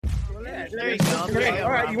Yeah, there you go. Okay, all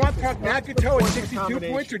right, you want to talk Nakato at 62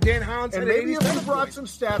 points or Dan Hollins at 87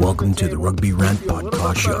 points? Welcome to the Rugby Rant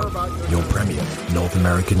Podcast Show, your premier North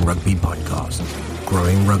American rugby podcast.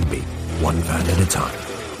 Growing rugby, one fan at a time.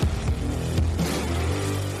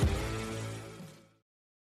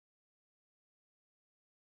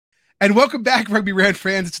 And welcome back, Rugby Rant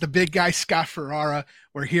fans. It's the big guy, Scott Ferrara.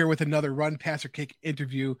 We're here with another Run, Pass, or Kick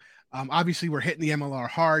interview. Obviously, we're hitting the MLR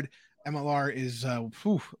hard. MLR is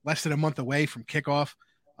less than a month away from kickoff.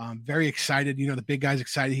 Very excited. You know, the big guy's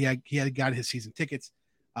excited. He had got his season tickets.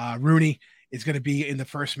 Rooney is going to be in the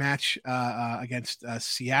first match against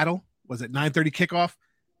Seattle. Was it 9:30 kickoff?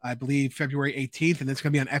 I believe February 18th, and it's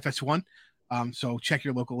going to be on FS1. So check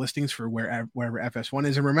your local listings for wherever FS1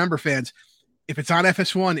 is. And remember, fans, if it's on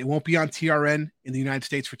FS1, it won't be on TRN in the United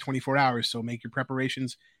States for 24 hours. So make your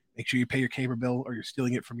preparations. Make sure you pay your cable bill or you're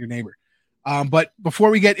stealing it from your neighbor. But before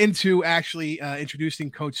we get into actually introducing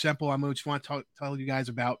Coach Semple, I just want to tell you guys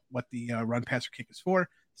about what the Run, Pass, or Kick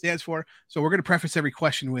stands for. So we're going to preface every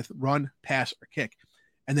question with Run, Pass, or Kick.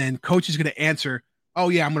 And then Coach is going to answer, oh,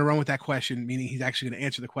 yeah, I'm going to run with that question, meaning he's actually going to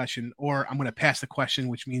answer the question, or I'm going to pass the question,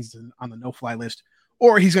 which means on the no-fly list,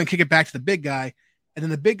 or he's going to kick it back to the big guy. And then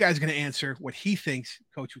the big guy's going to answer what he thinks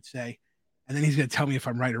Coach would say. And then he's going to tell me if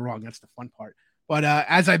I'm right or wrong. That's the fun part. But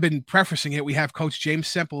as I've been prefacing it, we have Coach James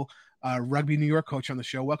Semple, Rugby New York coach on the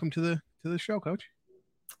show. Welcome to the show, Coach.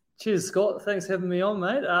 Cheers, Scott. Thanks for having me on,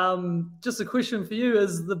 mate. Just a question for you.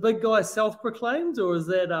 Is the big guy self-proclaimed or is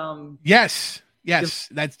that Yes.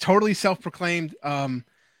 That's totally self-proclaimed. I'm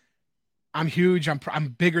huge. I'm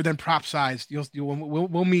bigger than prop sized.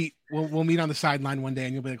 We'll meet on the sideline one day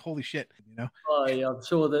and you'll be like, holy shit, you know? Oh yeah, I'm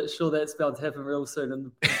sure that's about to happen real soon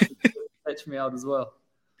and catch me out as well.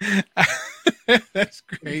 That's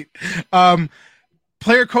great.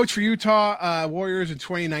 Player coach for Utah Warriors in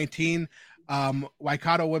 2019,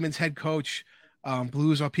 Waikato women's head coach,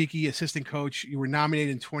 Blues Opiki assistant coach. You were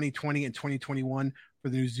nominated in 2020 and 2021 for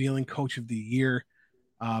the New Zealand Coach of the Year.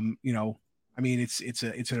 It's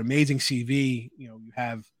an amazing CV. You know, you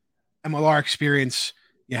have MLR experience.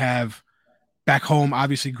 You have back home,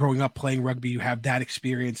 obviously growing up playing rugby. You have that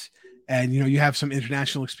experience, and you have some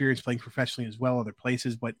international experience playing professionally as well, other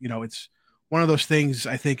places. But it's one of those things.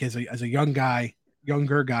 I think as a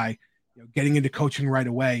younger guy, getting into coaching right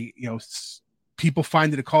away, people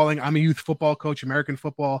find it a calling. I'm a youth football coach, American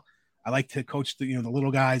football. I like to coach the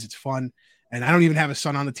little guys. It's fun. And I don't even have a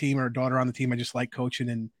son on the team or a daughter on the team. I just like coaching,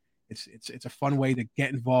 and it's a fun way to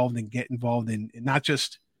get involved in not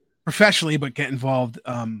just professionally, but get involved,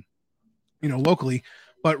 locally.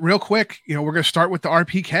 But real quick, we're going to start with the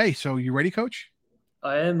RPK. So you ready, Coach?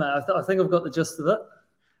 I am. I think I've got the gist of it.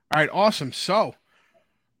 All right, awesome. So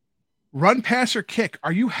Run, Pass, or Kick.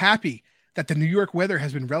 Are you happy that the New York weather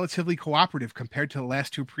has been relatively cooperative compared to the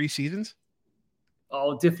last two preseasons?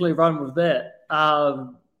 I'll definitely run with that.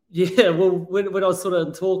 Yeah, well, when I was sort of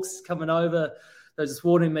in talks coming over, they're just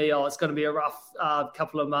warning me, it's going to be a rough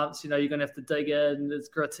couple of months. You're going to have to dig in. It's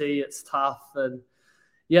gritty. It's tough. And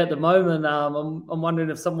yeah, at the moment, I'm wondering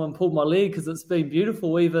if someone pulled my leg because it's been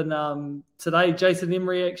beautiful. Even today, Jason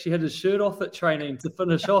Emery actually had his shirt off at training to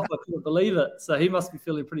finish off. I couldn't believe it. So he must be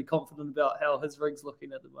feeling pretty confident about how his rig's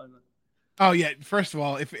looking at the moment. Oh, yeah. First of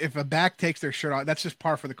all, if a back takes their shirt off, that's just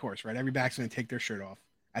par for the course, right? Every back's going to take their shirt off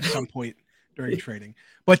at some point during training.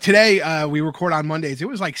 But today, we record on Mondays. It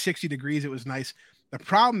was like 60 degrees. It was nice. The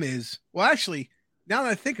problem is, well, actually, now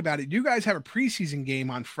that I think about it, you guys have a preseason game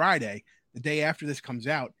on Friday, the day after this comes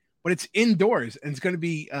out, but it's indoors and it's going to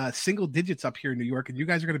be single digits up here in New York, and you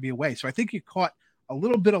guys are going to be away. So I think you caught a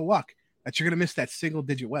little bit of luck that you're going to miss that single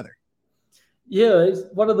digit weather. Yeah,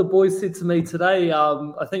 one of the boys said to me today,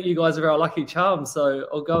 I think you guys are our lucky charm, so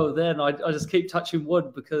I'll go with that. And I just keep touching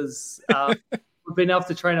wood because we've been able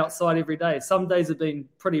to train outside every day. Some days have been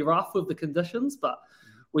pretty rough with the conditions, but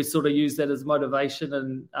we sort of use that as motivation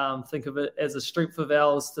and think of it as a strength of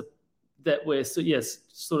ours that we're,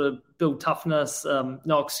 sort of build toughness,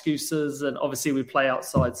 no excuses, and obviously we play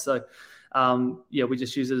outside. So, we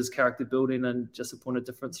just use it as character building and just a point of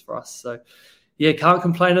difference for us. So, yeah, can't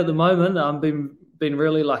complain at the moment. I've been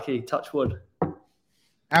really lucky, touch wood.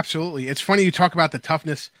 Absolutely. It's funny you talk about the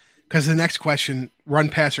toughness because the next question, Run,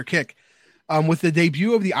 Pass, or Kick. With the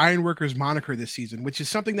debut of the Ironworkers moniker this season, which is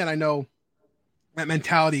something that I know that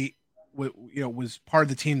mentality was part of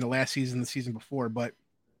the team the last season, the season before, but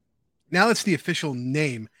now it's the official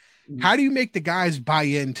name. How do you make the guys buy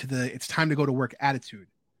into the it's time to go to work attitude?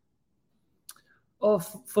 Oh,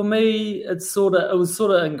 for me, it was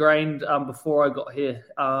sort of ingrained before I got here.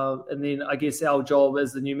 And then I guess our job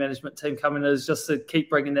as the new management team coming is just to keep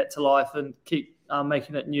bringing that to life and keep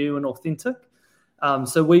making it new and authentic.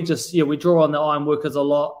 So we draw on the iron workers a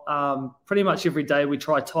lot. Pretty much every day we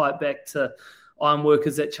try to tie it back to iron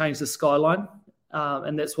workers that change the skyline.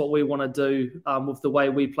 And that's what we want to do with the way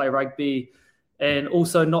we play rugby, and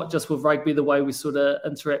also not just with rugby, the way we sort of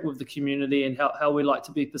interact with the community and how we like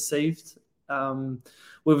to be perceived.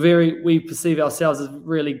 We perceive ourselves as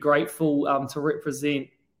really grateful to represent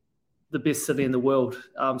the best city in the world.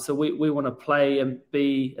 So we want to play and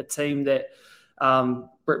be a team that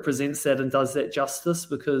represents that and does that justice,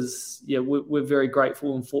 because we're very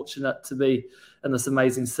grateful and fortunate to be in this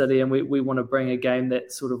amazing city, and we want to bring a game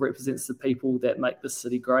that sort of represents the people that make this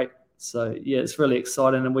city great. So it's really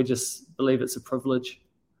exciting, and we just believe it's a privilege.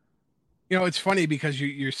 It's funny because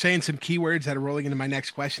you're saying some keywords that are rolling into my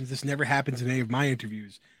next questions. This never happens in any of my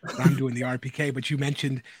interviews when I'm doing the RPK, but you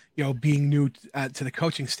mentioned, being new to the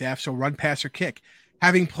coaching staff. So run, pass, or kick.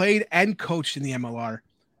 Having played and coached in the MLR,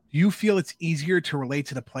 do you feel it's easier to relate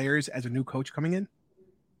to the players as a new coach coming in?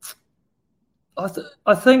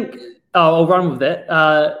 I think I'll run with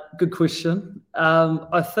that. Good question.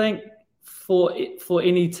 I think for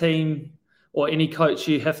any team or any coach,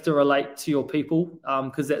 you have to relate to your people,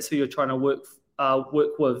 because that's who you're trying to work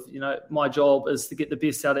with. My job is to get the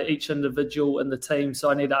best out of each individual in the team, so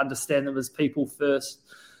I need to understand them as people first,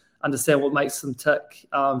 understand what makes them tick,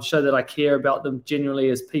 show that I care about them genuinely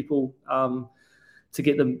as people, to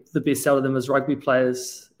get them the best out of them as rugby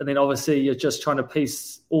players. And then obviously you're just trying to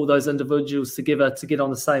piece all those individuals together to get on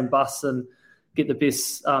the same bus and get the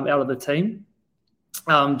best out of the team.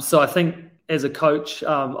 So I think as a coach,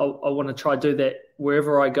 I want to try to do that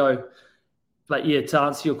wherever I go. But to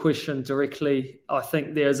answer your question directly, I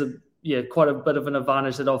think there's quite a bit of an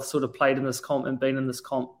advantage that I've sort of played in this comp and been in this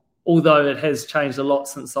comp, although it has changed a lot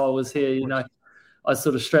since I was here. I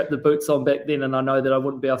sort of strapped the boots on back then, and I know that I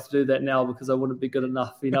wouldn't be able to do that now because I wouldn't be good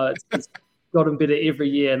enough. It's gotten better every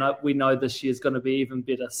year, and we know this year's going to be even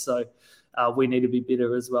better. So we need to be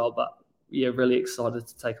better as well. But really excited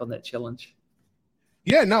to take on that challenge.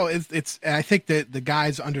 Yeah, no, it's. I think that the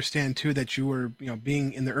guys understand too that you were,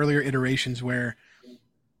 being in the earlier iterations where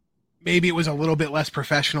maybe it was a little bit less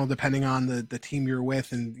professional depending on the team you're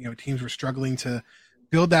with, and teams were struggling to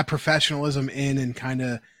build that professionalism in and kind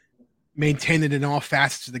of maintain it in all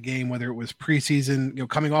facets of the game, whether it was preseason,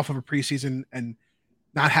 coming off of a preseason and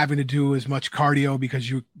not having to do as much cardio because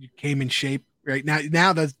you came in shape. Right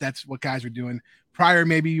now that's what guys are doing. Prior,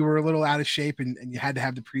 maybe you were a little out of shape and you had to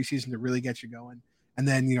have the preseason to really get you going. And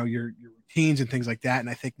then, your routines and things like that. And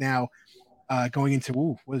I think now going into,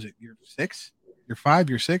 what is it? Year 6, year 5,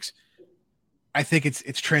 year 6. I think it's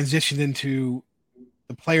transitioned into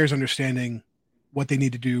the players understanding what they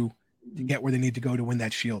need to do to get where they need to go to win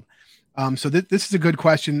that shield. So this is a good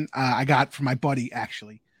question I got from my buddy,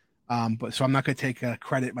 actually. So I'm not going to take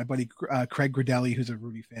credit. My buddy, Craig Gradelli, who's a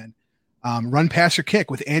Rooney fan. Run, pass, or kick.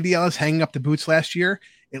 With Andy Ellis hanging up the boots last year,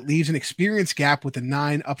 it leaves an experience gap with the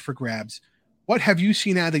 9 up for grabs. What have you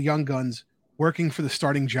seen out of the young guns working for the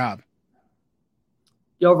starting job?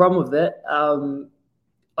 I'll run with that.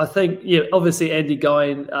 I think, obviously Andy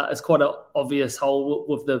going is quite an obvious hole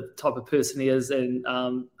with the type of person he is, and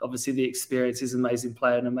obviously the experience. He's an amazing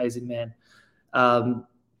player, an amazing man.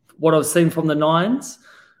 What I've seen from the 9s,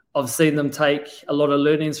 I've seen them take a lot of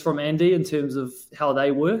learnings from Andy in terms of how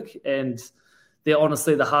they work, and they're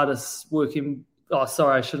honestly the hardest working. Oh,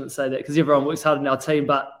 sorry, I shouldn't say that because everyone works hard in our team,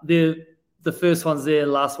 but they're the first ones there,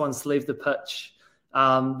 last ones to leave the pitch.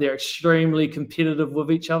 They're extremely competitive with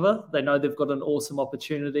each other. They know they've got an awesome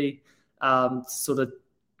opportunity to sort of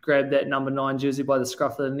grab that number 9 jersey by the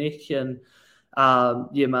scruff of the neck. And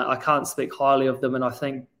mate, I can't speak highly of them. And I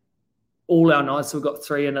think all our 9s, we've got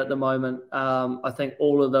 3 in at the moment. I think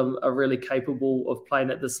all of them are really capable of playing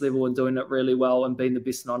at this level and doing it really well and being the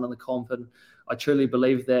best 9 in the comp. And I truly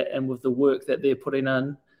believe that. And with the work that they're putting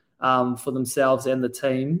in for themselves and the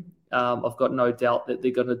team, I've got no doubt that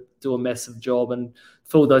they're going to do a massive job and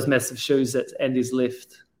fill those massive shoes that Andy's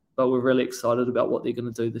left. But we're really excited about what they're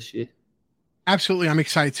going to do this year. Absolutely. I'm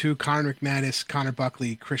excited too. Connor McManus, Connor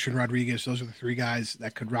Buckley, Christian Rodriguez. Those are the 3 guys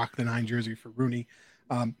that could rock the 9 jersey for Rooney.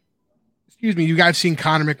 You guys seen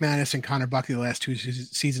Connor McManus and Connor Buckley the last 2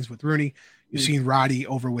 seasons with Rooney. You've seen Roddy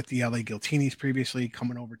over with the LA Giltinis previously,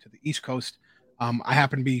 coming over to the East Coast. I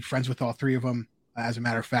happen to be friends with all 3 of them. As a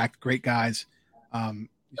matter of fact, great guys.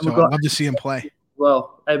 So I'd love to see him play.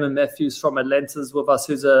 Well, Eamon Matthews from Atlanta's with us,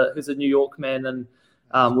 who's a New York man, and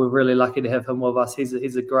we're really lucky to have him with us.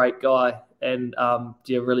 He's a great guy, and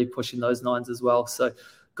really pushing those 9s as well. So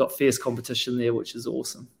got fierce competition there, which is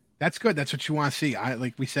awesome. That's good. That's what you want to see.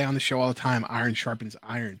 Like we say on the show all the time, iron sharpens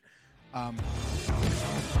iron.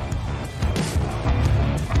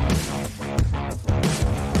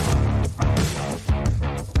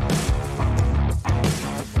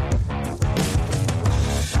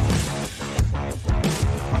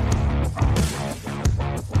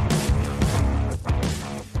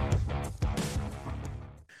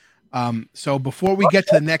 So before we get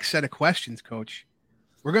to the next set of questions, Coach,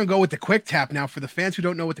 we're going to go with the quick tap. Now, for the fans who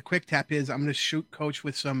don't know what the quick tap is, I'm going to shoot Coach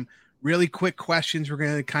with some really quick questions. We're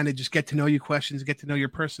going to kind of just get to know you questions, get to know your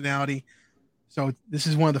personality. So this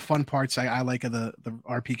is one of the fun parts I like of the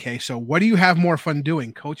RPK. So what do you have more fun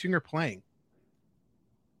doing, coaching or playing?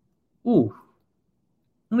 Ooh,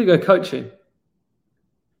 I'm going to go coaching.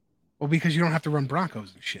 Well, because you don't have to run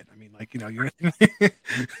Broncos and shit. I mean, like, you're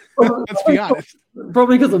let's be honest.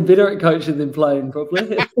 Probably because I'm better at coaching than playing,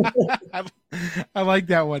 probably. I like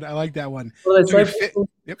that one. I like that one. Well, they say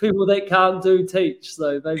people that can't do teach,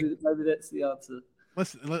 so maybe that's the answer.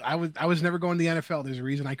 Listen, I was never going to the NFL. There's a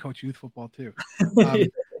reason I coach youth football too.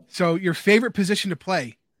 So your favorite position to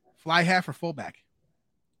play, fly half or fullback?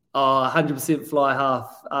 100% fly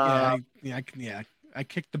half. I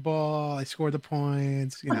kicked the ball. I scored the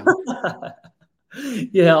points.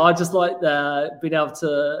 Yeah, I just like being able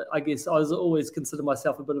to. I guess I was always consider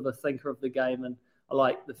myself a bit of a thinker of the game, and I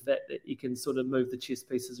like the fact that you can sort of move the chess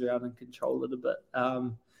pieces around and control it a bit.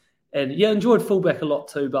 And yeah, enjoyed fullback a lot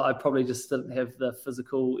too, but I probably just didn't have the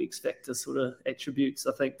physical X factor sort of attributes,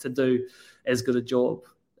 I think, to do as good a job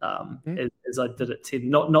as I did at 10.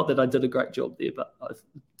 Not that I did a great job there, but I was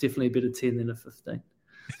definitely a better 10 than a 15.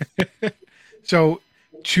 So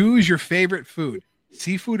choose your favorite food,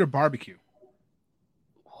 seafood or barbecue?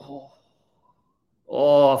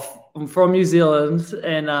 I'm from New Zealand,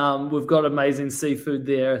 and we've got amazing seafood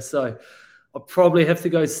there, so I'll probably have to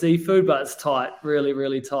go seafood, but it's tight, really,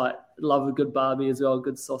 really tight. Love a good barbie as well,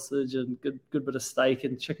 good sausage and good bit of steak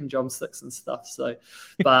and chicken drumsticks and stuff. So,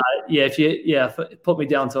 but yeah, if you put me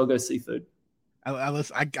down, so I'll go seafood. I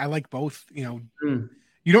like both.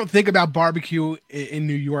 You don't think about barbecue in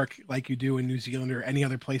New York like you do in New Zealand or any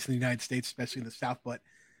other place in the United States, especially in the South. But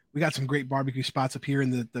we got some great barbecue spots up here,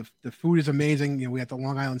 and the food is amazing. We got the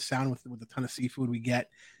Long Island Sound with a ton of seafood we get.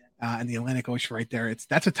 And the Atlantic Ocean right there.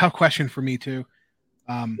 That's a tough question for me too.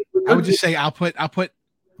 I would just say I'll put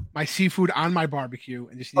my seafood on my barbecue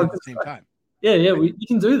and just eat it at the same time. Yeah, you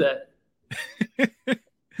can do that.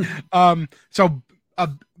 So a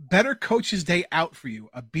better coach's day out for you,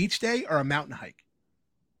 a beach day or a mountain hike?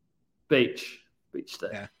 Beach day.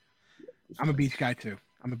 Yeah. I'm a beach guy too.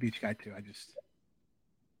 I just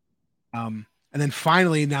and then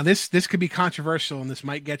finally, now this could be controversial and this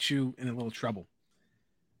might get you in a little trouble.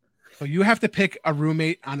 So you have to pick a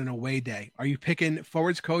roommate on an away day. Are you picking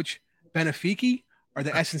forwards coach Benefici or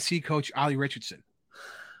the S&C coach Ollie Richardson?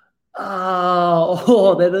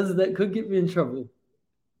 That could get me in trouble.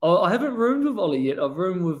 I haven't roomed with Ollie yet. I've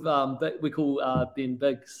roomed with we call Ben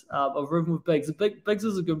Biggs. I've roomed with Biggs. Biggs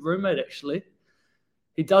is a good roommate actually.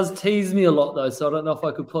 He does tease me a lot though, so I don't know if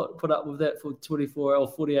I could put up with that for 24 or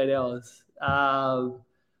 48 hours. I'll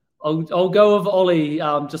go with Ollie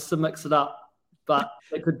just to mix it up. But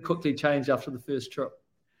it could quickly change after the first trip.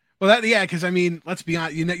 Well, because I mean, let's be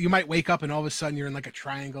honest. You might wake up and all of a sudden you're in like a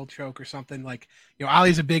triangle choke or something. Like,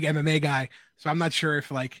 Ollie's a big MMA guy, so I'm not sure if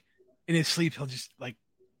like in his sleep he'll just like,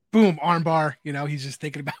 boom, armbar. He's just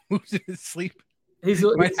thinking about moves in his sleep. He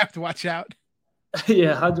might have to watch out.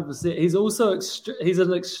 Yeah, 100%. He's also he's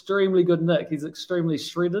an extremely good Nick. He's extremely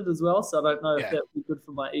shredded as well, so I don't know if that would be good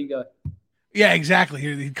for my ego. Yeah, exactly.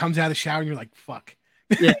 He comes out of the shower and you're like, fuck.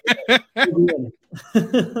 Yeah.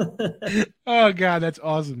 Oh God, that's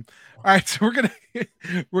awesome. All right, so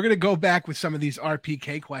we're gonna go back with some of these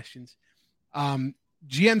RPK questions.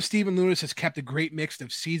 GM Stephen Lewis has kept a great mix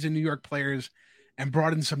of seasoned New York players and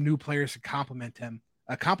brought in some new players to complement them.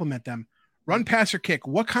 Run, pass, or kick.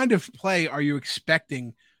 What kind of play are you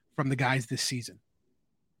expecting from the guys this season?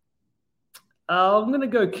 I'm gonna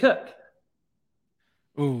go kick.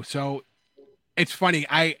 Ooh, so it's funny.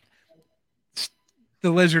 The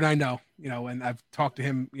Lizard, I know, and I've talked to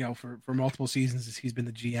him, for multiple seasons as he's been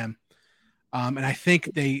the GM. And I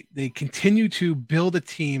think they continue to build a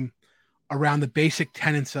team around the basic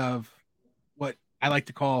tenets of what I like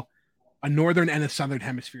to call a Northern and a Southern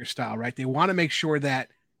Hemisphere style, right? They want to make sure that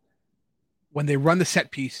when they run the set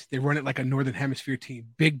piece, they run it like a Northern Hemisphere team,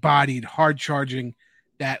 big bodied, hard charging,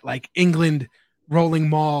 that like England rolling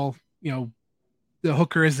maul, the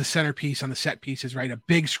hooker is the centerpiece on the set pieces, right? A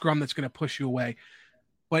big scrum that's going to push you away.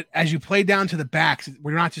 But as you play down to the backs,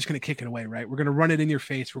 we're not just going to kick it away, right? We're going to run it in your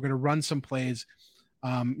face. We're going to run some plays.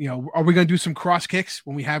 Are we going to do some cross kicks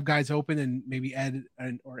when we have guys open and maybe Ed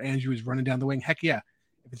or Andrew is running down the wing? Heck yeah.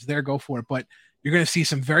 If it's there, go for it. But you're going to see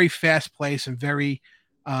some very fast play, some very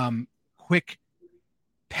quick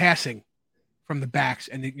passing from the backs.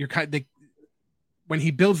 And when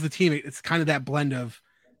he builds the team, it's kind of that blend of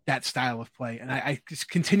that style of play. And I just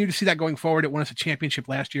continue to see that going forward. It won us a championship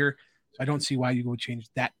last year. So I don't see why you would change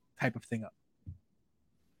that type of thing up.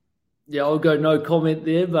 Yeah, I'll go no comment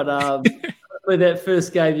there, but for that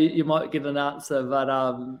first game, you might get an answer. But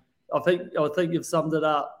I think you've summed it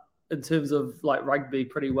up in terms of like rugby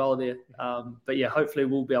pretty well there. But yeah, hopefully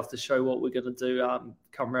we'll be able to show what we're going to do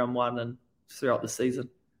come round one and throughout the season.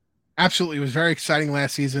 Absolutely. It was very exciting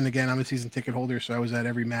last season. Again, I'm a season ticket holder, so I was at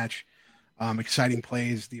every match. Exciting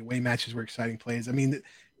plays. The away matches were exciting plays. I mean,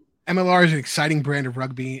 MLR is an exciting brand of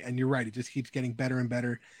rugby, and you're right. It just keeps getting better and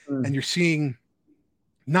better. And you're seeing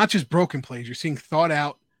not just broken plays, you're seeing thought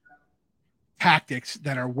out tactics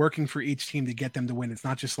that are working for each team to get them to win. It's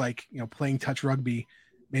not just like, playing touch rugby.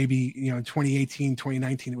 Maybe, in 2018,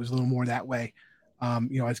 2019, it was a little more that way,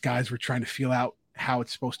 as guys were trying to feel out how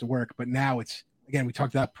it's supposed to work. But now it's, again, we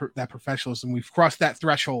talked about that professionalism. We've crossed that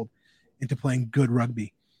threshold into playing good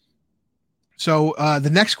rugby. So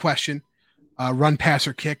the next question, run, pass,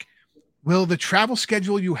 or kick. Will the travel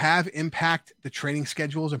schedule you have impact the training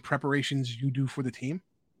schedules and preparations you do for the team?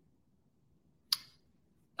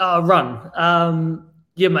 Run.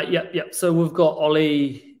 Yeah, mate. Yep. So we've got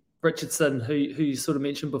Ollie Richardson, who you sort of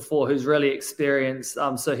mentioned before, who's really experienced.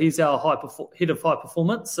 So he's our head of high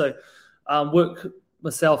performance. So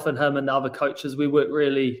myself and him and the other coaches, we work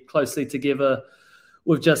really closely together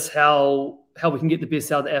with just how we can get the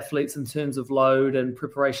best out of the athletes in terms of load and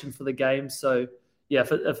preparation for the game. So yeah,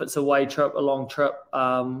 if it's a away trip, a long trip,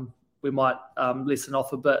 we might lessen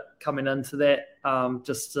off a bit coming into that,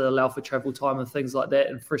 just to allow for travel time and things like that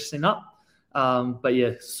and freshening up. But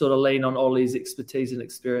yeah, sort of lean on Ollie's expertise and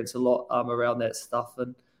experience a lot around that stuff.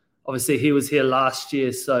 And obviously he was here last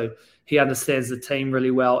year, so he understands the team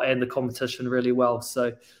really well and the competition really well.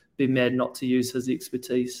 So be mad not to use his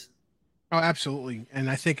expertise. Oh, absolutely. And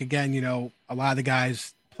I think, again, a lot of the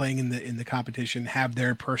guys playing in the competition have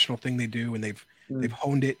their personal thing they do, and they've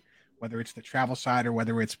honed it, whether it's the travel side or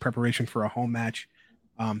whether it's preparation for a home match.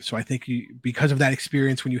 So I think because of that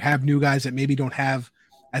experience, when you have new guys that maybe don't have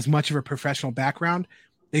as much of a professional background,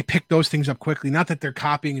 they pick those things up quickly. Not that they're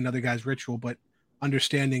copying another guy's ritual, but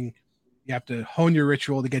understanding you have to hone your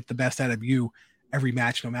ritual to get the best out of you every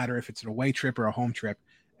match, no matter if it's an away trip or a home trip.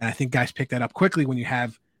 And I think guys pick that up quickly when you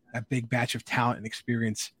have that big batch of talent and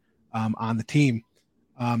experience on the team.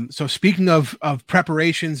 So speaking of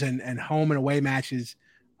preparations and home and away matches,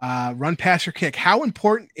 run, pass, or kick, how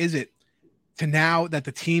important is it to now that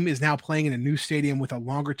the team is now playing in a new stadium with a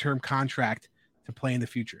longer term contract to play in the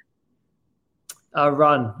future?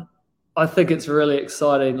 Run. I think it's really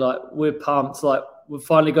exciting. Like, we're pumped. Like, we've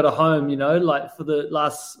finally got a home, like for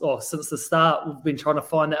the since the start, we've been trying to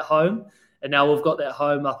find that home, and now we've got that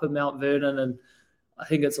home up in Mount Vernon, and I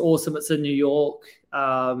think it's awesome. It's in New York.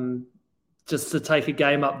 Just to take a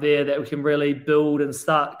game up there that we can really build and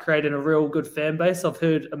start creating a real good fan base. I've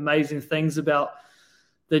heard amazing things about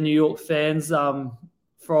the New York fans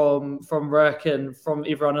from Rick and from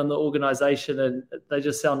everyone in the organization, and they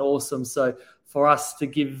just sound awesome. So for us to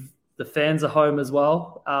give the fans a home as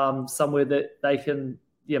well, somewhere that they can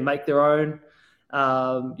make their own,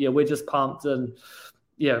 we're just pumped and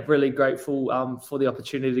really grateful for the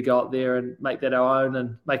opportunity to go up there and make that our own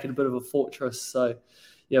and make it a bit of a fortress. So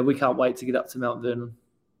yeah, we can't wait to get up to Mount Vernon.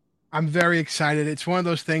 I'm very excited. It's one of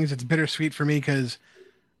those things that's bittersweet for me because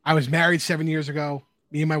I was married 7 years ago.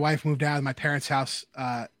 Me and my wife moved out of my parents' house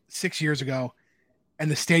 6 years ago, and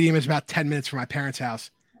the stadium is about 10 minutes from my parents' house.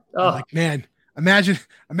 Oh. I'm like, man, imagine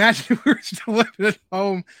if we were still living at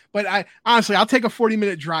home. But I'll take a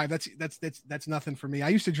 40-minute drive. That's nothing for me. I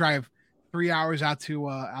used to drive 3 hours out to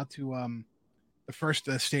the first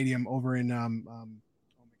stadium over in oh my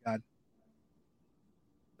God.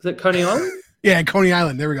 Is it Coney Island? Yeah, Coney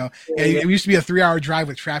Island. There we go. Yeah, it used to be a 3-hour drive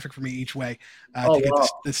with traffic for me each way to get to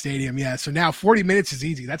the stadium. Yeah, so now 40 minutes is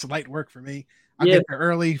easy. That's light work for me. I'll get there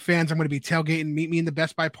early. Fans, I'm going to be tailgating. Meet me in the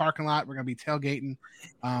Best Buy parking lot. We're going to be tailgating.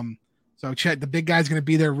 So Chet, the big guy's going to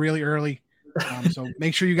be there really early. So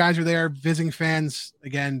make sure you guys are there. Visiting fans,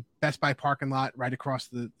 again, Best Buy parking lot right across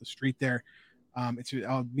the street there. It's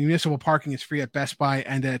municipal parking is free at Best Buy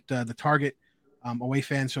and at the Target. Away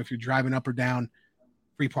fans, so if you're driving up or down,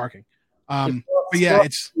 free parking. But yeah,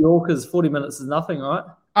 it's Yorkers. 40 minutes is nothing, right?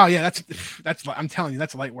 Oh yeah, that's I'm telling you,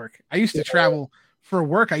 that's light work. I used to travel for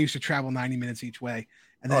work. I used to travel 90 minutes each way,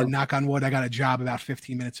 and then knock on wood, I got a job about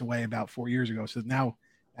 15 minutes away about 4 years ago. So now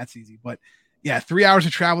that's easy. But yeah, 3 hours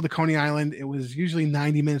of travel to Coney Island. It was usually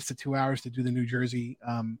 90 minutes to 2 hours to do the New Jersey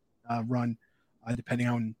run, depending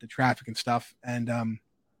on the traffic and stuff. And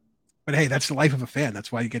but hey, that's the life of a fan.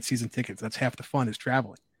 That's why you get season tickets. That's half the fun is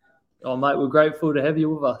traveling. Oh, mate, we're grateful to have you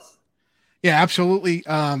with us. Yeah, absolutely.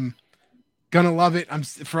 Gonna love it.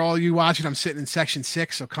 For all you watching, I'm sitting in section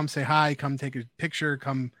 6, so come say hi, come take a picture,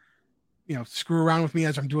 come, screw around with me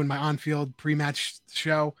as I'm doing my on-field pre-match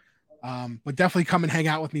show. But definitely come and hang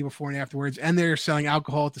out with me before and afterwards. And they're selling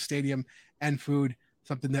alcohol at the stadium and food,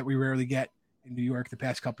 something that we rarely get in New York the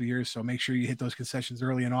past couple of years. So make sure you hit those concessions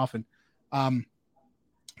early and often. But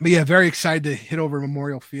yeah, very excited to hit over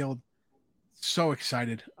Memorial Field. So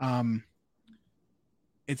excited. The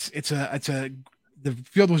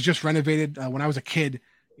field was just renovated. When I was a kid,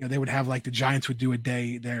 they would have like the Giants would do a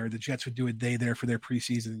day there, the Jets would do a day there for their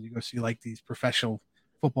preseason. You go see like these professional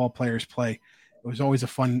football players play. It was always a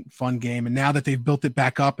fun game. And now that they've built it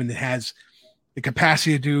back up and it has the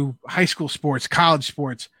capacity to do high school sports, college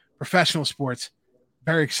sports, professional sports,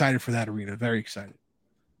 very excited for that arena. Very excited.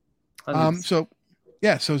 So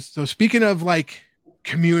speaking of like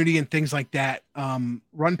community and things like that,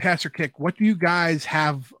 run, pass, or kick, what do you guys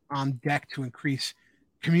have on deck to increase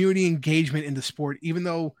community engagement in the sport, even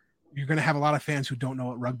though you're going to have a lot of fans who don't know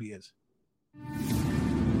what rugby is?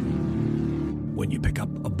 When you pick up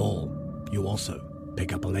a ball, you also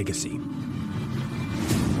pick up a legacy.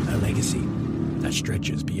 A legacy that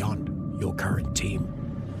stretches beyond your current team.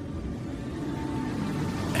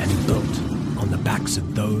 And built on the backs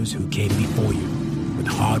of those who came before you with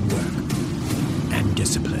hard work and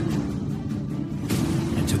discipline.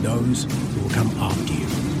 And to those who will come after you,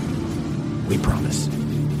 we promise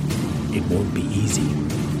it won't be easy.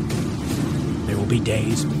 There will be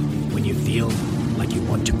days when you feel like you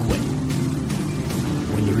want to quit.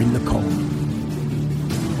 When you're in the cold,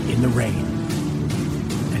 in the rain,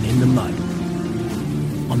 and in the mud.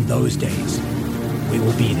 On those days, we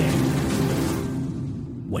will be there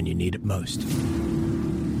when you need it most.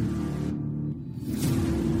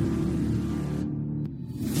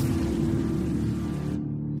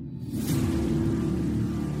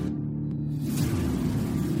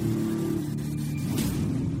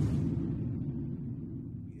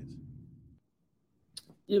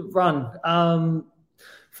 Run.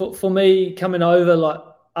 For me, coming over, like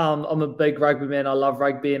I'm a big rugby man. I love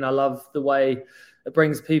rugby and I love the way it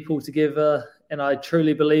brings people together. And I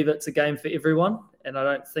truly believe it's a game for everyone. And I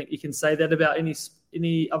don't think you can say that about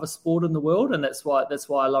any other sport in the world. And that's why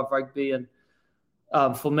I love rugby. And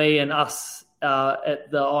for me and us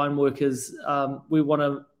at the Ironworkers, we want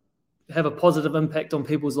to have a positive impact on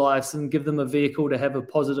people's lives and give them a vehicle to have a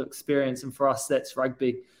positive experience. And for us, that's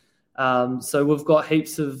rugby. So we've got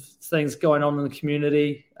heaps of things going on in the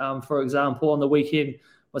community. For example, on the weekend,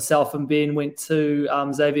 myself and Ben went to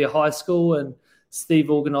Xavier High School, and Steve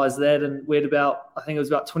organised that. And we had I think it was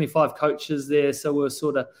about 25 coaches there. So we were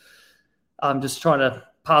sort of just trying to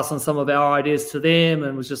pass on some of our ideas to them,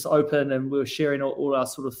 and was just open, and we were sharing all our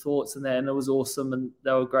sort of thoughts and that. And it was awesome, and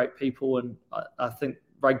they were great people. And I think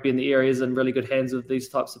rugby in the area is in really good hands with these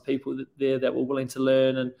types of people there that were willing to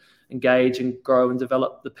learn and engage and grow and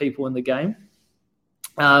develop the people in the game.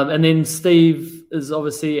 And then Steve is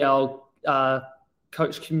obviously our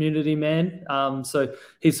coach community man. So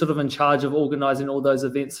he's sort of in charge of organising all those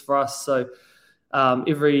events for us. So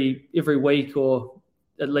every week or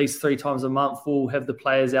at least 3 times a month, we'll have the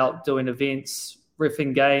players out doing events,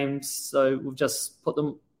 reffing games. So we've just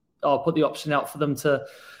I'll put the option out for them to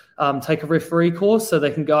take a referee course so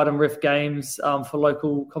they can go out and ref games for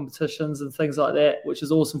local competitions and things like that, which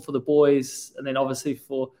is awesome for the boys, and then obviously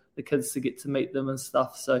for the kids to get to meet them and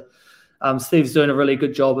stuff. So Steve's doing a really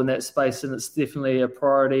good job in that space, and it's definitely a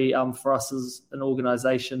priority for us as an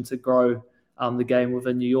organisation to grow the game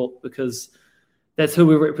within New York, because that's who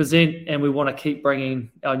we represent, and we want to keep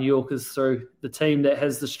bringing our New Yorkers through. The team that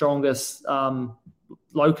has the strongest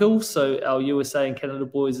locals, so our USA and Canada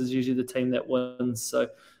boys, is usually the team that wins. So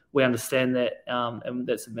we understand that, and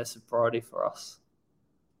that's a massive priority for us.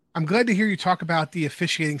 I'm glad to hear you talk about the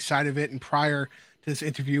officiating side of it. And prior to this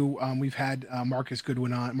interview, we've had Marquise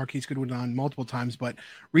Goodwin on multiple times, but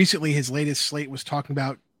recently his latest slate was talking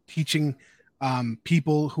about teaching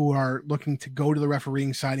people who are looking to go to the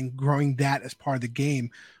refereeing side and growing that as part of the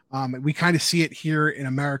game. We kind of see it here in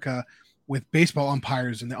America with baseball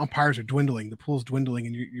umpires, and the umpires are dwindling, the pool's dwindling,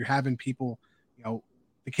 and you're having people,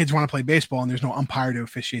 the kids want to play baseball and there's no umpire to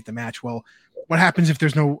officiate the match. Well, what happens if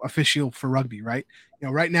there's no official for rugby, right?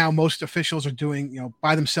 Right now, most officials are doing,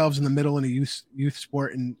 by themselves in the middle in a youth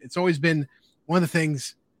sport. And it's always been one of the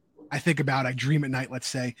things I think about, I dream at night, let's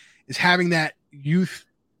say, is having that youth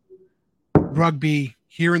rugby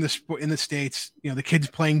here in the States, the kids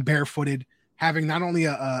playing barefooted, having not only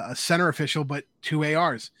a center official, but 2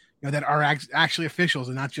 ARs, that are actually officials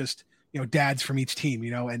and not just, dads from each team,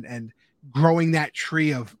 and growing that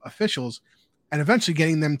tree of officials and eventually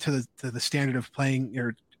getting them to the standard of playing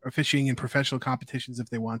or officiating in professional competitions if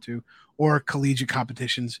they want to, or collegiate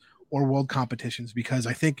competitions or world competitions, because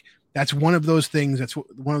I think that's one of those things. That's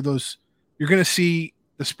one of those, you're going to see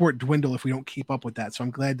the sport dwindle if we don't keep up with that. So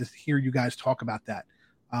I'm glad to hear you guys talk about that,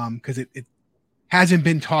 because it hasn't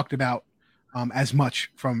been talked about as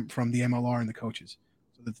much from the MLR and the coaches.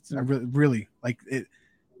 So that's, I really like it.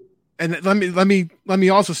 And let me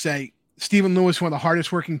also say, Stephen Lewis, one of the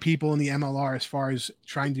hardest working people in the MLR as far as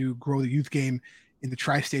trying to grow the youth game in the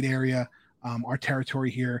tri-state area, our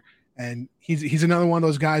territory here. And he's another one of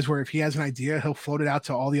those guys where if he has an idea, he'll float it out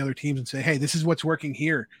to all the other teams and say, hey, this is what's working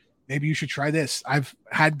here. Maybe you should try this. I've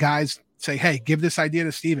had guys say, hey, give this idea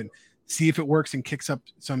to Stephen, see if it works and kicks up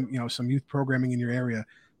some youth programming in your area.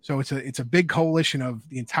 So it's a big coalition of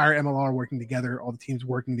the entire MLR working together, all the teams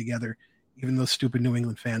working together, even those stupid New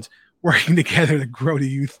England fans working together to grow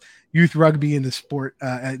the youth rugby in the sport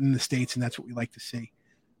in the States. And that's what we like to see.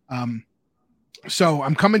 So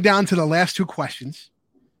I'm coming down to the last two questions.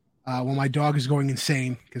 When my dog is going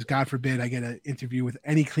insane, because God forbid I get an interview with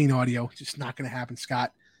any clean audio. It's just not going to happen,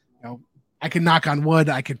 Scott. I can knock on wood.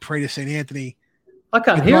 I could pray to St. Anthony. I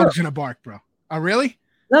can't the hear dog's it. going to bark, bro. Oh, really?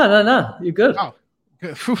 No. You're good. Oh,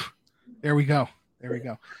 good. Whew. There we go.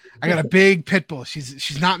 I got a big pit bull.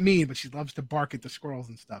 She's not mean, but she loves to bark at the squirrels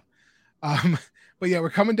and stuff. But yeah,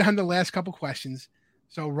 we're coming down to the last couple questions.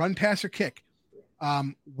 So run, pass, or kick.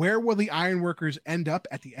 Where will the Ironworkers end up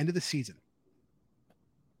at the end of the season?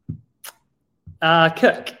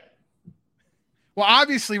 Kick. Well,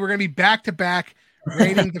 obviously, we're going to be back-to-back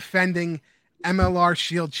reigning, defending MLR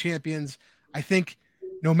Shield champions. I think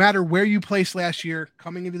no matter where you placed last year,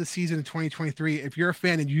 coming into the season in 2023, if you're a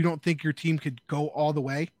fan and you don't think your team could go all the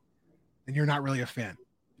way, then you're not really a fan.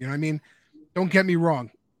 You know what I mean? Don't get me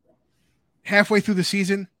wrong. Halfway through the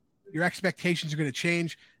season, your expectations are going to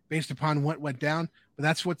change based upon what went down, but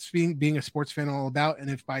that's what's being a sports fan all about. And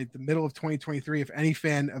if by the middle of 2023, if any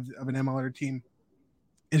fan of an MLR team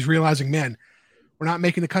is realizing, man, we're not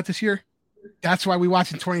making the cut this year, that's why we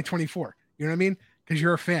watch in 2024. You know what I mean? Because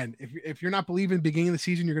you're a fan. If you're not believing the beginning of the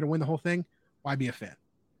season you're going to win the whole thing, why be a fan?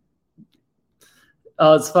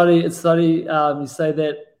 It's funny. You say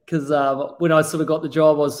that because when I sort of got the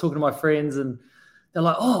job, I was talking to my friends and they're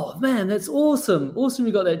like, "Oh man, that's awesome! Awesome,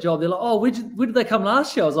 you got that job." They're like, "Oh, where did they come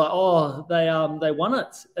last year?" I was like, "Oh, they won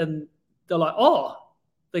it." And they're like, "Oh,"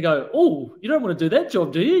 they go, "Oh, you don't want to do that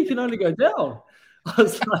job, do you? You can only go down." I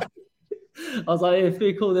was like, "Yeah,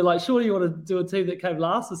 fair cool." They're like, "Surely you want to do a team that came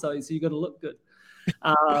last or something, so you got to look good."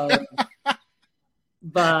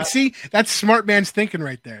 But see, that's smart man's thinking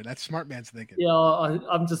right there. That's smart man's thinking. Yeah,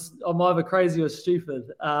 I'm either crazy or stupid.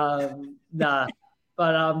 Nah.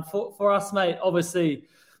 But for us, mate, obviously,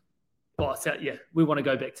 we want to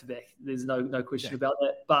go back to back. There's no question about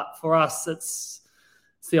that. But for us, it's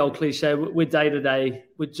the old cliche. We're day to day.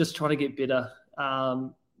 We're just trying to get better.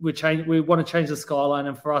 We want to change the skyline,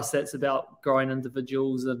 and for us, that's about growing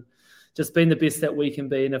individuals and just being the best that we can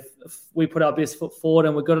be. And if we put our best foot forward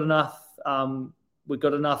and we're good enough, we're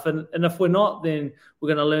good enough. And if we're not, then we're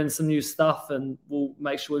going to learn some new stuff, and we'll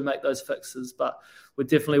make sure we make those fixes. But we're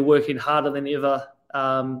definitely working harder than ever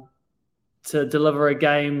to deliver a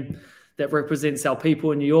game that represents our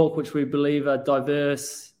people in New York, which we believe are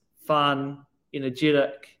diverse, fun,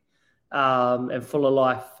 energetic, and full of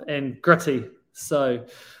life and gritty. So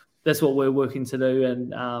that's what we're working to do.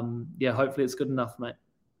 And hopefully it's good enough, mate.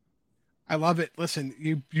 I love it. Listen,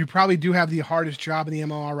 you probably do have the hardest job in the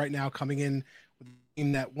MLR right now, coming in with a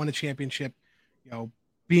team that won a championship,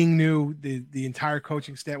 being new, the entire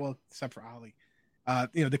coaching staff, well, except for Ali.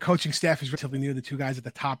 The coaching staff is relatively new. The two guys at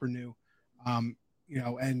the top are new,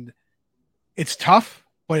 and it's tough,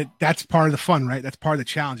 but that's part of the fun, right? That's part of the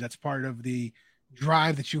challenge. That's part of the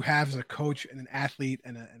drive that you have as a coach and an athlete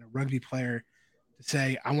and a rugby player to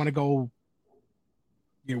say, I want to go,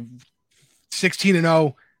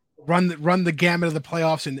 16-0, run the gamut of the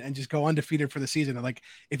playoffs and just go undefeated for the season. And like,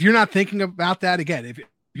 if you're not thinking about that, again, if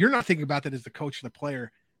you're not thinking about that as the coach of the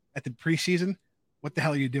player at the preseason, what the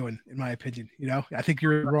hell are you doing, in my opinion? I think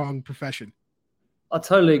you're in the wrong profession. I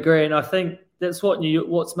totally agree. And I think that's what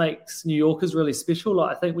makes New Yorkers really special.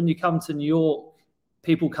 Like, I think when you come to New York,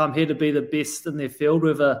 people come here to be the best in their field,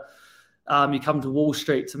 whether you come to Wall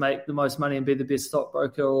Street to make the most money and be the best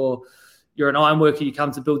stockbroker, or you're an ironworker, you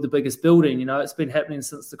come to build the biggest building. It's been happening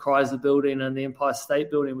since the Chrysler Building and the Empire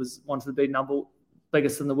State Building was wanted to be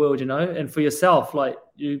biggest in the world, and for yourself, like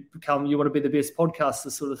you want to be the best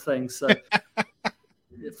podcaster sort of thing. So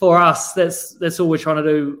for us, that's all we're trying to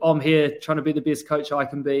do. I'm here trying to be the best coach I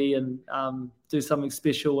can be and do something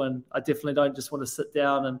special. And I definitely don't just want to sit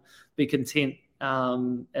down and be content.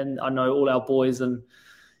 And I know all our boys, and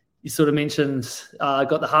you sort of mentioned I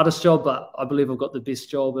got the hardest job, but I believe I've got the best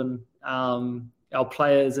job, and our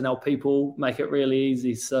players and our people make it really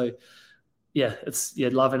easy. So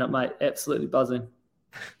loving it, mate. Absolutely buzzing.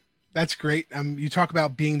 That's great. You talk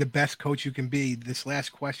about being the best coach you can be. This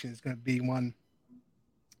last question is going to be one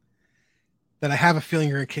that I have a feeling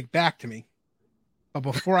you're going to kick back to me. But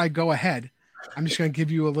before I go ahead, I'm just going to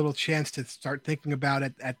give you a little chance to start thinking about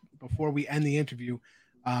it before we end the interview.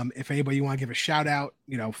 If anybody you want to give a shout out,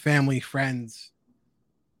 family, friends,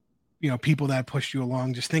 people that pushed you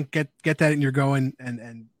along, just get that in your going. And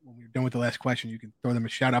when we're done with the last question, you can throw them a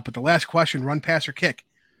shout out. But the last question, run, pass, or kick.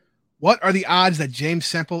 What are the odds that James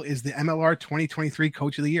Semple is the MLR 2023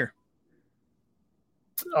 Coach of the Year?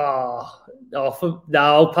 I'll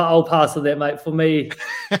pass on that, mate. For me,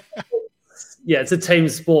 it's a team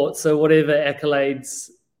sport. So whatever accolades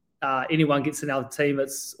anyone gets in our team,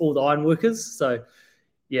 it's all the iron workers. So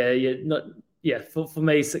for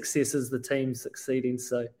me, success is the team succeeding.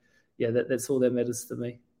 So that's all that matters to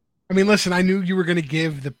me. I mean, listen, I knew you were going to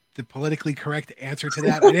give the politically correct answer to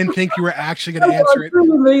that. I didn't think you were actually going to answer it.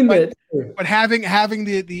 But having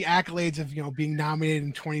the accolades of being nominated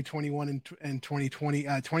in 2021 and 2020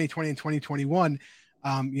 and 2021,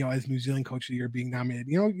 as New Zealand Coach of the Year, being nominated,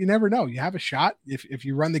 you never know. You have a shot if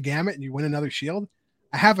you run the gamut and you win another shield.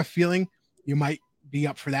 I have a feeling you might be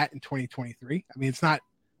up for that in 2023. I mean, it's not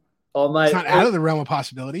out of the realm of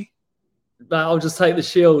possibility. But I'll just take the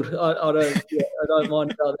shield. I don't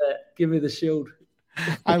mind about that. Give me the shield.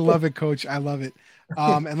 I love it, Coach. I love it.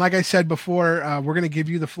 And like I said before, we're going to give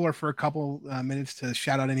you the floor for a couple minutes to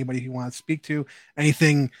shout out anybody you want to speak to.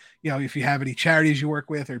 Anything, if you have any charities you work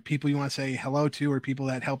with or people you want to say hello to or people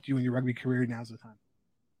that helped you in your rugby career, now's the time.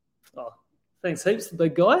 Oh, thanks heaps, the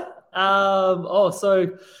big guy.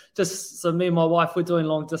 So me and my wife, we're doing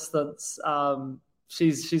long distance. She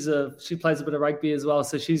plays a bit of rugby as well,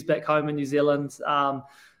 so she's back home in New Zealand.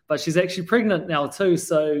 But she's actually pregnant now too.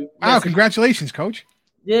 So wow, congratulations, Coach.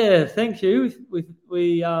 Yeah, thank you.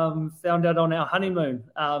 We found out on our honeymoon.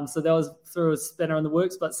 So that was through a spanner in the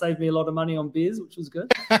works, but saved me a lot of money on beers, which was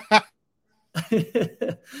good. But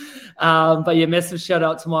massive shout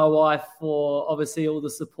out to my wife for obviously all the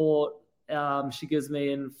support she gives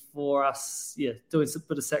me and for us, doing a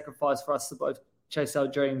bit of sacrifice for us to both chase our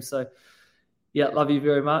dreams. So love you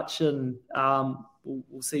very much, and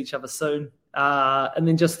we'll see each other soon. And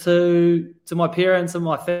then just to my parents and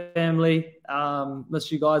my family,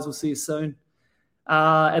 miss you guys. We'll see you soon.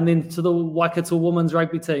 And then to the Waikato women's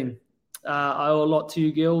rugby team, I owe a lot to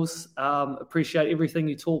you girls. Appreciate everything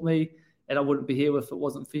you taught me, and I wouldn't be here if it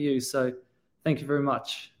wasn't for you. So thank you very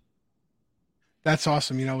much. That's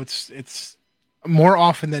awesome. It's more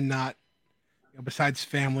often than not, besides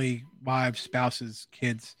family, wives, spouses,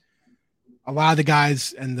 kids, a lot of the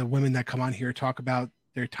guys and the women that come on here talk about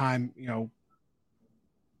their time,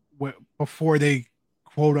 before they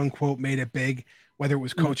quote unquote made it big, whether it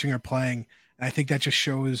was coaching or playing. And I think that just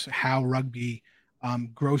shows how rugby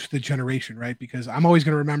grows the generation, right? Because I'm always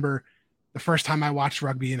going to remember the first time I watched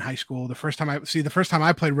rugby in high school. The first time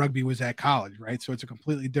I played rugby was at college, right? So it's a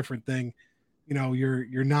completely different thing. You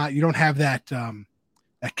don't have that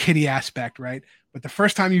kiddie aspect, right? But the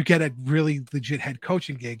first time you get a really legit head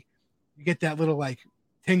coaching gig, you get that little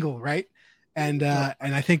tingle, right? And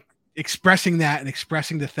I think expressing that and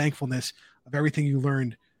expressing the thankfulness of everything you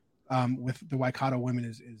learned with the Waikato women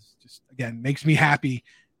is just, again, makes me happy.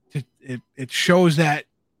 It shows that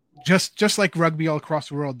just like rugby all across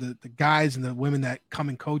the world, the guys and the women that come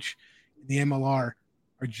and coach in the MLR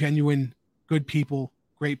are genuine, good people,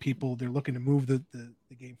 great people. They're looking to move the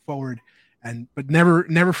game forward, but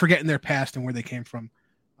never forgetting their past and where they came from.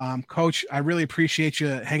 Coach, I really appreciate you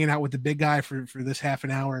hanging out with the big guy for this half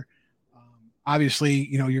an hour. Obviously,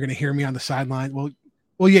 you're going to hear me on the sideline.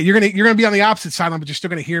 Well, yeah, you're going to be on the opposite sideline, but you're still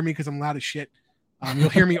going to hear me because I'm loud as shit. You'll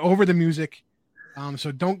hear me over the music.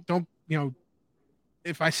 So don't,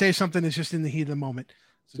 if I say something, it's just in the heat of the moment.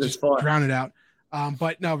 So just drown it out.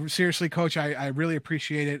 But no, seriously, Coach, I really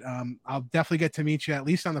appreciate it. I'll definitely get to meet you at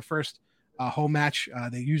least on the first home match.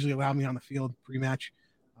 They usually allow me on the field pre-match.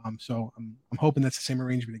 So I'm hoping that's the same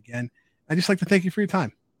arrangement again. I'd just like to thank you for your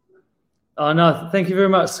time. Oh, no, thank you very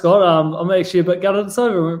much, Scott. I'm actually a bit gutted it's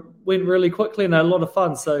over. It went really quickly and I had a lot of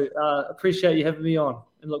fun. So appreciate you having me on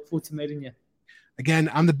and look forward to meeting you. Again,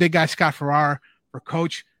 I'm the big guy, Scott Ferrara, for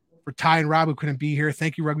Coach, for Ty and Rob, who couldn't be here.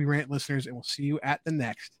 Thank you, Rugby Rant listeners, and we'll see you at the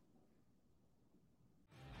next.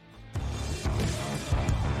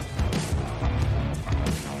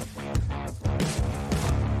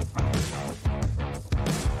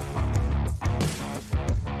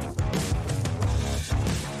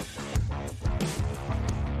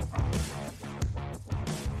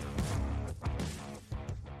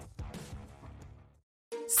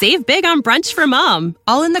 Save big on brunch for mom,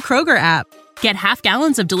 all in the Kroger app. Get half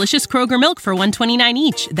gallons of delicious Kroger milk for $1.29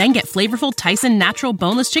 each. Then get flavorful Tyson natural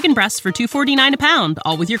boneless chicken breasts for $2.49 a pound,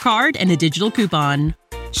 all with your card and a digital coupon.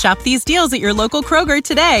 Shop these deals at your local Kroger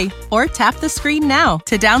today, or tap the screen now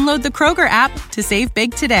to download the Kroger app to save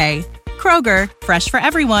big today. Kroger, fresh for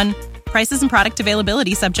everyone. Prices and product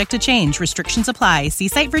availability subject to change. Restrictions apply. See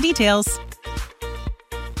site for details.